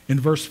 In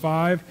verse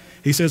 5,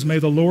 he says, "May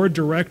the Lord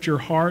direct your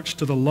hearts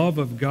to the love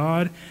of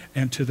God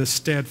and to the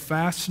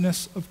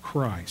steadfastness of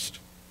Christ."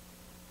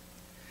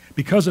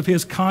 Because of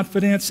his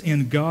confidence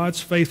in God's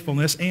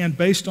faithfulness and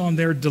based on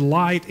their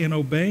delight in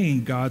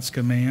obeying God's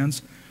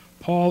commands,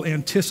 Paul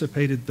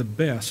anticipated the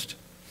best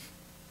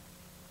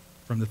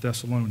from the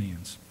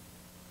Thessalonians.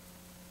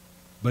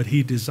 But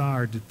he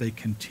desired that they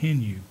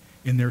continue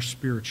in their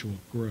spiritual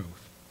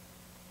growth.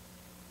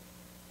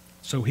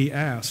 So he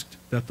asked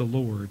that the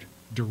Lord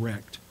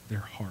direct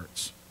their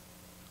hearts.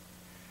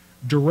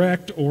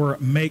 Direct or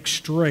make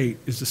straight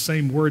is the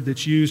same word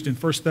that's used in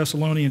 1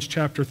 Thessalonians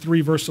chapter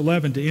 3, verse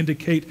 11 to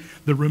indicate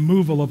the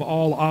removal of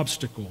all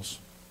obstacles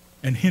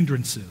and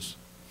hindrances.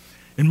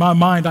 In my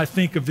mind, I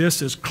think of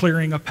this as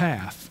clearing a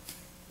path.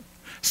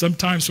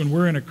 Sometimes when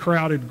we're in a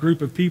crowded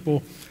group of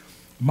people,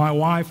 my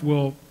wife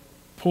will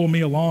pull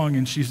me along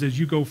and she says,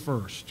 "You go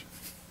first."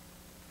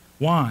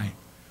 Why?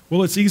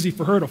 Well, it's easy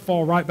for her to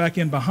fall right back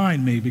in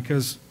behind me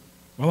because,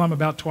 well, I'm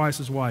about twice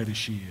as wide as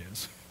she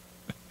is.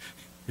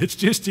 It's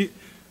just, it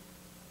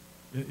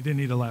didn't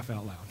need to laugh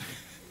out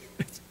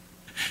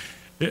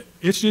loud.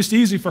 It's just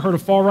easy for her to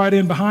fall right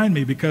in behind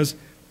me because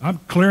I'm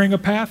clearing a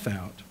path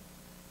out.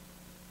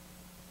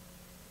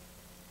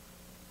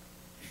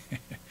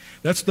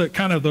 That's the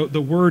kind of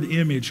the word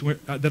image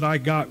that I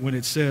got when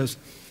it says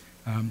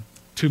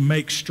to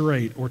make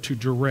straight or to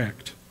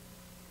direct.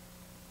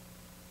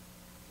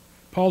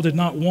 Paul did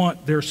not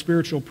want their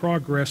spiritual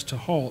progress to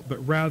halt, but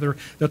rather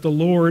that the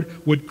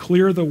Lord would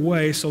clear the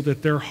way so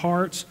that their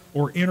hearts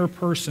or inner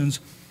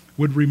persons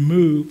would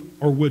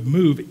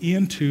move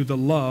into the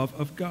love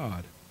of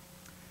God.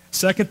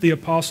 Second, the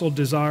apostle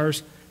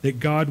desires that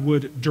God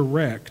would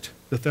direct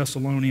the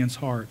Thessalonians'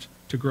 heart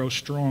to grow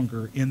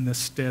stronger in the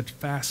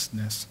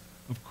steadfastness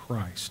of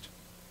Christ.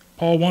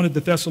 Paul wanted the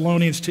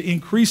Thessalonians to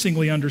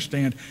increasingly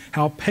understand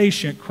how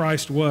patient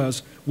Christ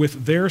was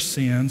with their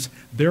sins,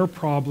 their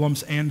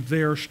problems, and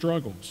their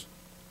struggles.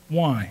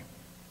 Why?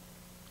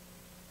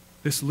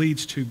 This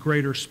leads to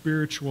greater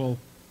spiritual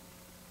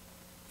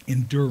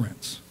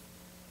endurance.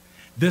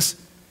 This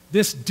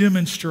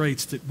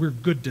demonstrates that we're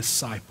good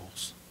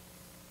disciples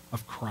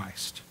of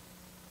Christ.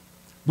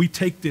 We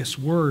take this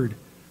word,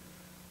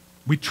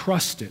 we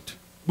trust it,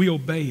 we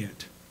obey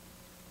it,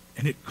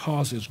 and it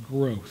causes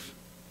growth.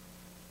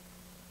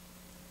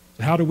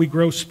 So how do we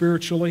grow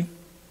spiritually?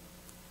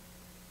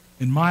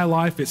 In my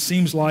life, it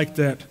seems like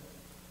that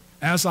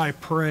as I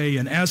pray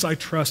and as I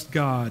trust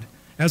God,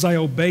 as I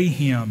obey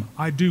Him,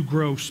 I do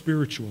grow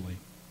spiritually.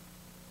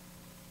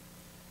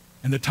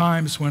 And the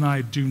times when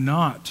I do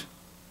not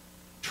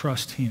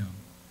trust Him,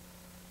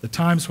 the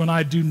times when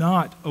I do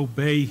not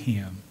obey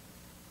Him,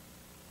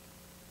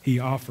 He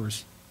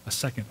offers a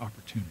second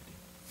opportunity.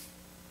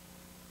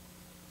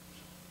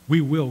 We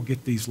will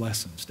get these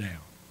lessons down.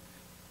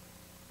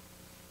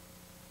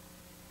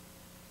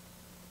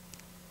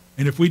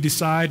 And if we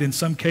decide in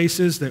some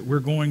cases that we're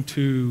going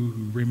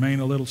to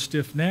remain a little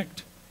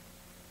stiff-necked,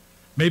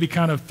 maybe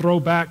kind of throw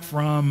back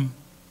from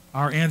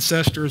our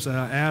ancestors,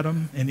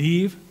 Adam and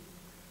Eve,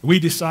 we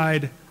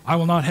decide, I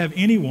will not have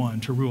anyone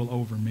to rule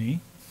over me.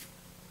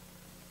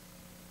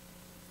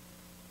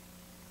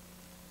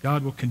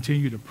 God will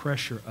continue to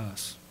pressure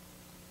us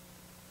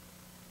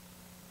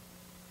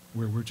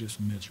where we're just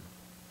miserable.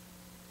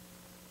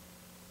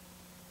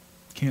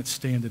 Can't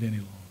stand it any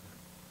longer.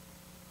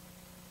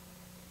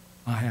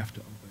 I have to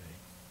obey.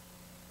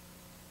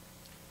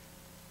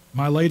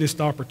 My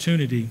latest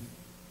opportunity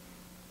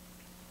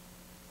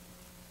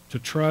to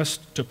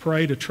trust, to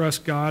pray, to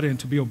trust God, and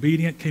to be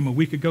obedient came a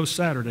week ago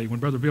Saturday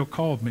when Brother Bill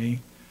called me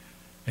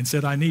and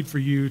said, I need for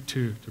you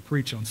to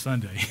preach on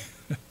Sunday.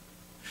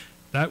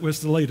 That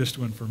was the latest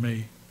one for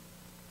me.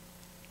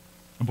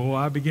 And boy,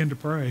 I began to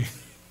pray.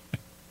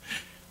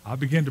 I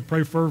began to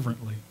pray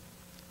fervently.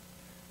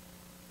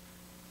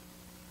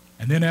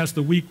 And then as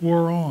the week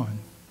wore on,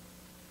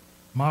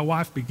 my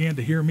wife began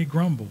to hear me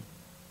grumble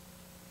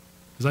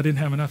because I didn't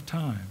have enough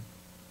time.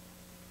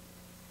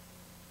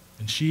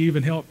 And she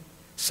even helped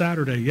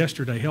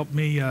yesterday, helped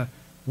me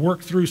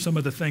work through some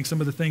of the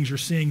things you're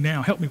seeing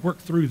now. Help me work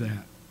through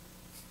that.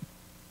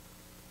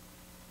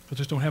 I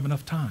just don't have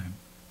enough time.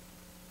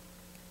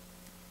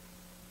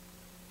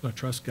 Do I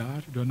trust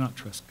God or do I not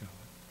trust God?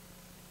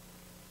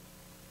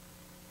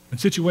 When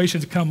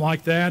situations come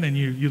like that and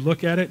you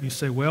look at it and you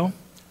say, well,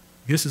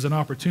 this is an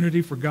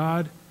opportunity for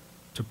God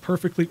to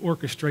perfectly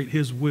orchestrate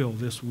His will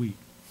this week.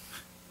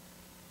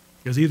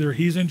 Because either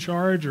He's in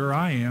charge or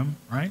I am,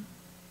 right?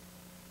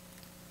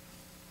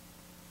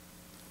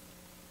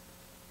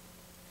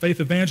 Faith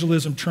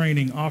evangelism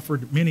training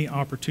offered many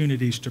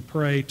opportunities to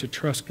pray, to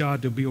trust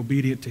God, to be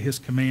obedient to His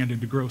command,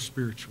 and to grow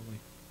spiritually.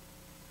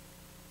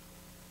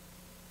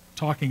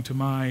 Talking to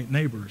my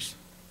neighbors,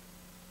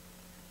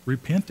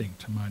 repenting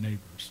to my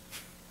neighbors.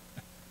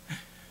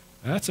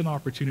 That's an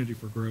opportunity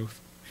for growth.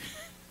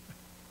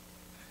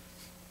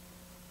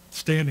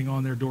 Standing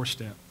on their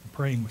doorstep and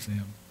praying with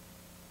them.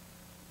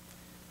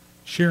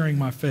 Sharing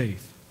my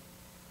faith.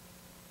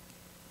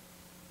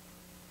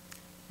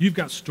 You've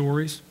got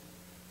stories.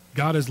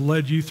 God has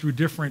led you through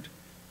different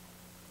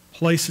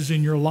places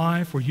in your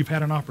life where you've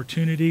had an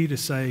opportunity to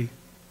say,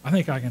 I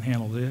think I can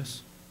handle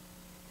this.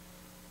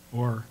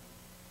 Or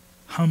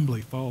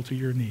humbly fall to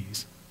your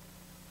knees.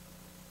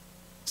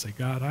 Say,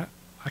 God,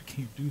 I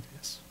can't do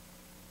this.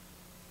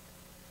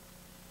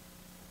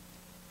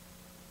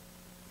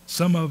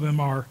 Some of them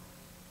are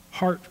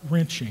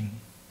heart-wrenching.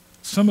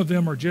 Some of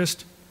them are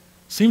just,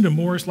 seem to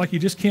Morris like you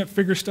just can't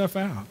figure stuff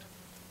out.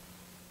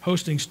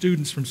 Hosting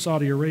students from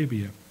Saudi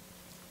Arabia.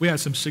 We had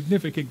some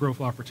significant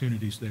growth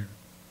opportunities there.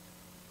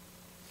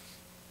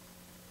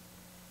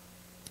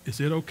 Is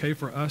it okay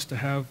for us to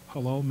have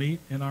halal meat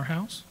in our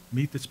house?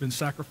 Meat that's been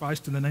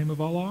sacrificed in the name of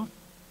Allah?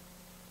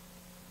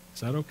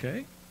 Is that okay?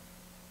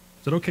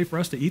 Is it okay for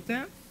us to eat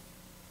that?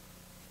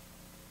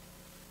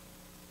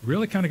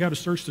 Really kind of got to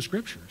search the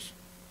scriptures.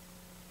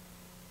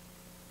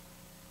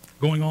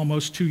 Going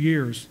almost 2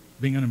 years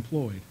being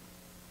unemployed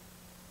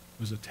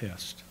was a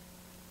test.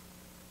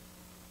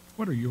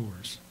 What are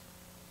yours?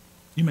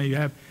 You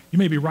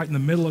may be right in the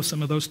middle of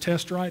some of those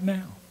tests right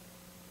now.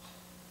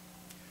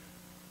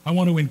 I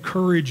want to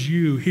encourage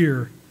you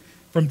here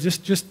from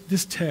just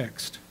this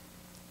text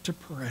to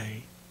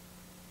pray.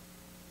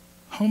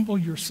 Humble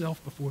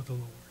yourself before the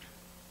Lord.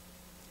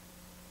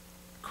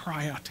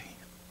 Cry out to Him.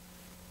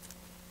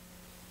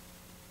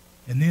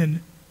 And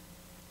then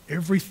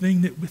everything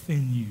that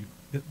within you,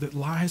 that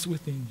lies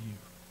within you,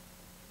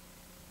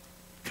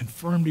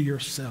 confirm to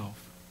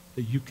yourself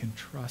that you can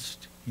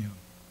trust Him.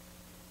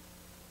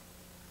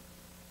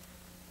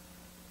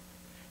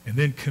 And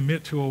then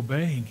commit to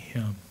obeying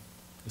Him,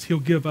 as He'll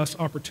give us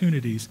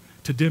opportunities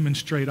to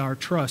demonstrate our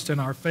trust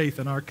and our faith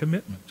and our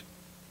commitment.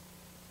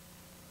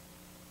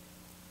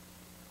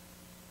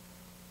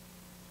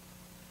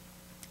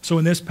 So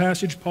in this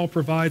passage, Paul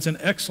provides an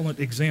excellent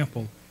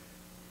example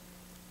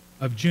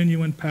of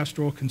genuine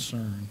pastoral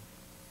concern.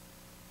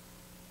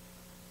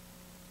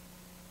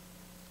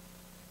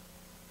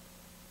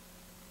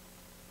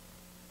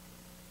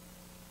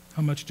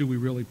 How much do we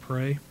really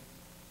pray?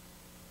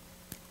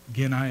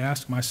 Again, I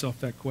ask myself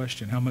that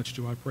question. How much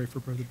do I pray for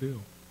Brother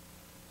Bill?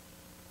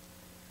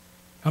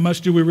 How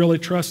much do we really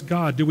trust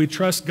God? Do we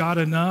trust God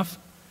enough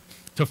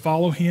to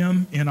follow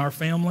him in our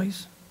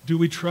families? Do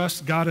we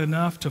trust God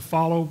enough to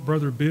follow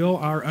Brother Bill,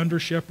 our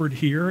under-shepherd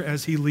here,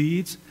 as he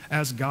leads,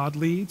 as God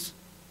leads?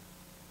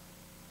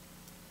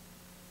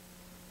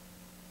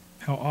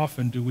 How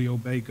often do we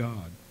obey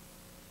God?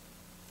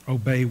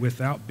 Obey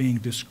without being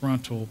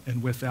disgruntled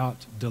and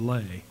without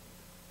delay.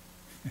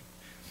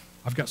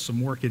 I've got some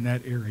work in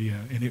that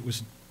area, and it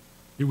was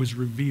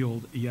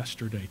revealed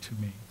yesterday to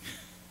me.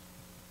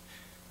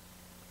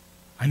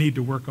 I need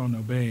to work on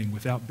obeying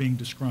without being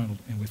disgruntled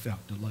and without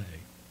delay.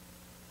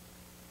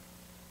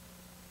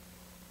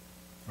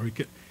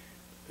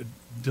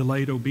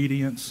 Delayed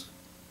obedience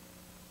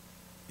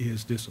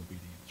is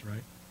disobedience,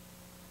 right?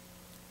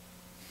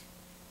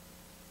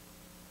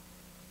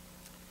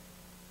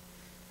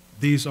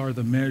 These are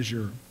the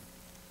measure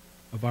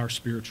of our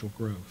spiritual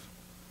growth.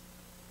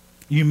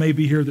 You may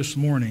be here this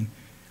morning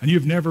and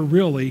you've never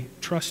really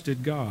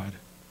trusted God,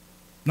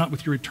 not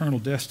with your eternal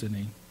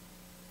destiny.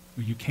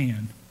 Well, you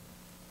can.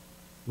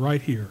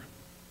 Right here,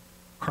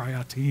 cry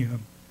out to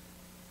him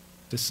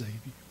to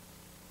save you.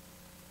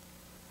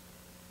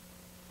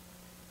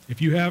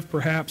 If you have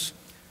perhaps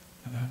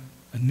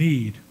a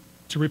need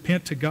to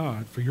repent to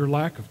God for your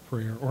lack of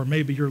prayer, or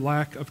maybe your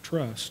lack of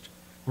trust,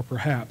 or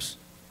perhaps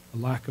a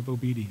lack of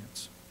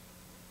obedience,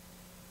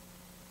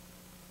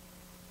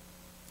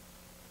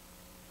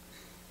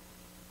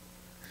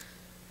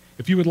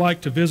 if you would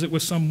like to visit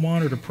with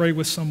someone or to pray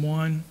with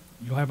someone,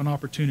 you'll have an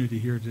opportunity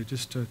here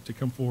to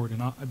come forward,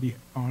 and I'd be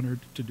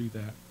honored to do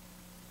that.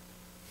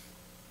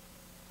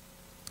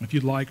 If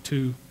you'd like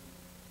to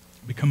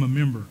become a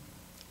member,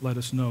 let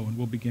us know, and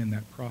we'll begin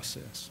that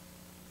process.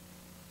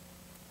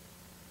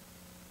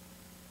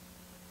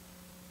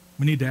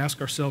 We need to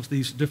ask ourselves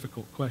these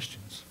difficult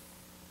questions.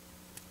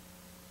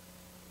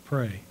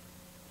 Pray.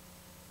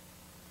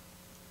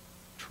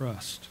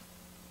 Trust.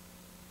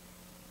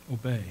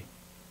 Obey.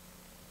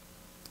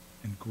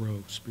 And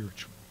grow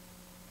spiritually.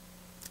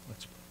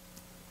 Let's pray.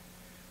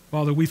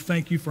 Father, we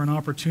thank you for an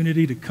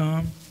opportunity to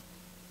come,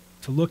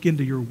 to look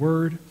into your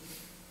word,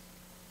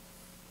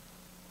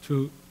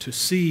 to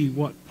see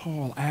what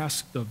Paul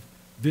asked of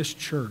this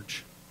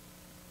church.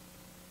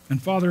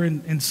 And Father,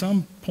 in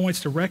some points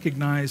to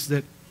recognize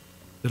that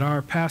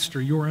our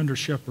pastor, your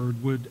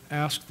under-shepherd, would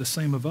ask the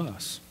same of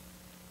us.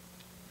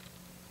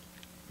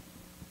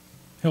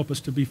 Help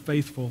us to be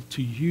faithful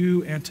to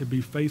you and to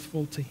be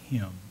faithful to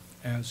him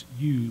as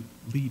you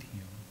lead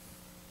him.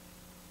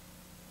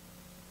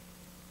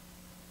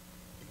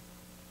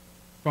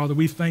 Father,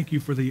 we thank you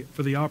for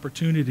the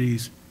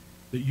opportunities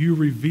that you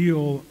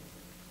reveal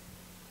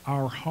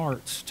our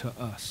hearts to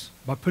us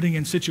by putting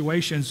us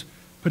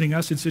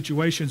in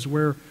situations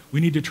where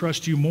we need to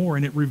trust you more,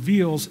 and it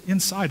reveals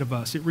inside of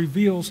us, it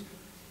reveals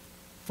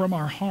from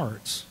our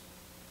hearts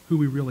who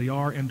we really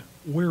are and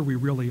where we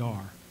really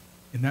are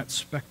in that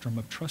spectrum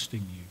of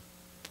trusting you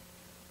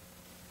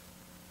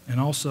and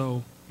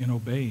also in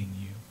obeying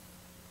you.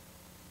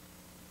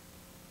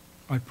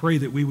 I pray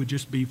that we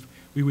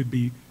would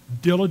be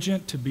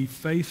diligent to be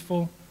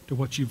faithful to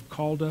what you've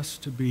called us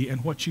to be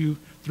and what you,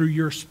 through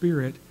your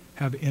Spirit,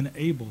 have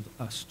enabled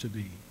us to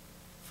be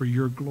for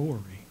your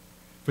glory,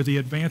 for the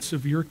advance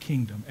of your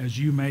kingdom as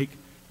you make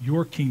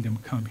your kingdom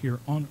come here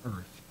on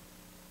earth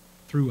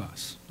through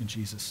us. In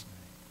Jesus'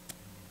 name.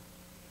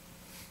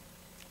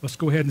 Let's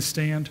go ahead and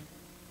stand.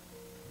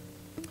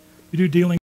 We do dealing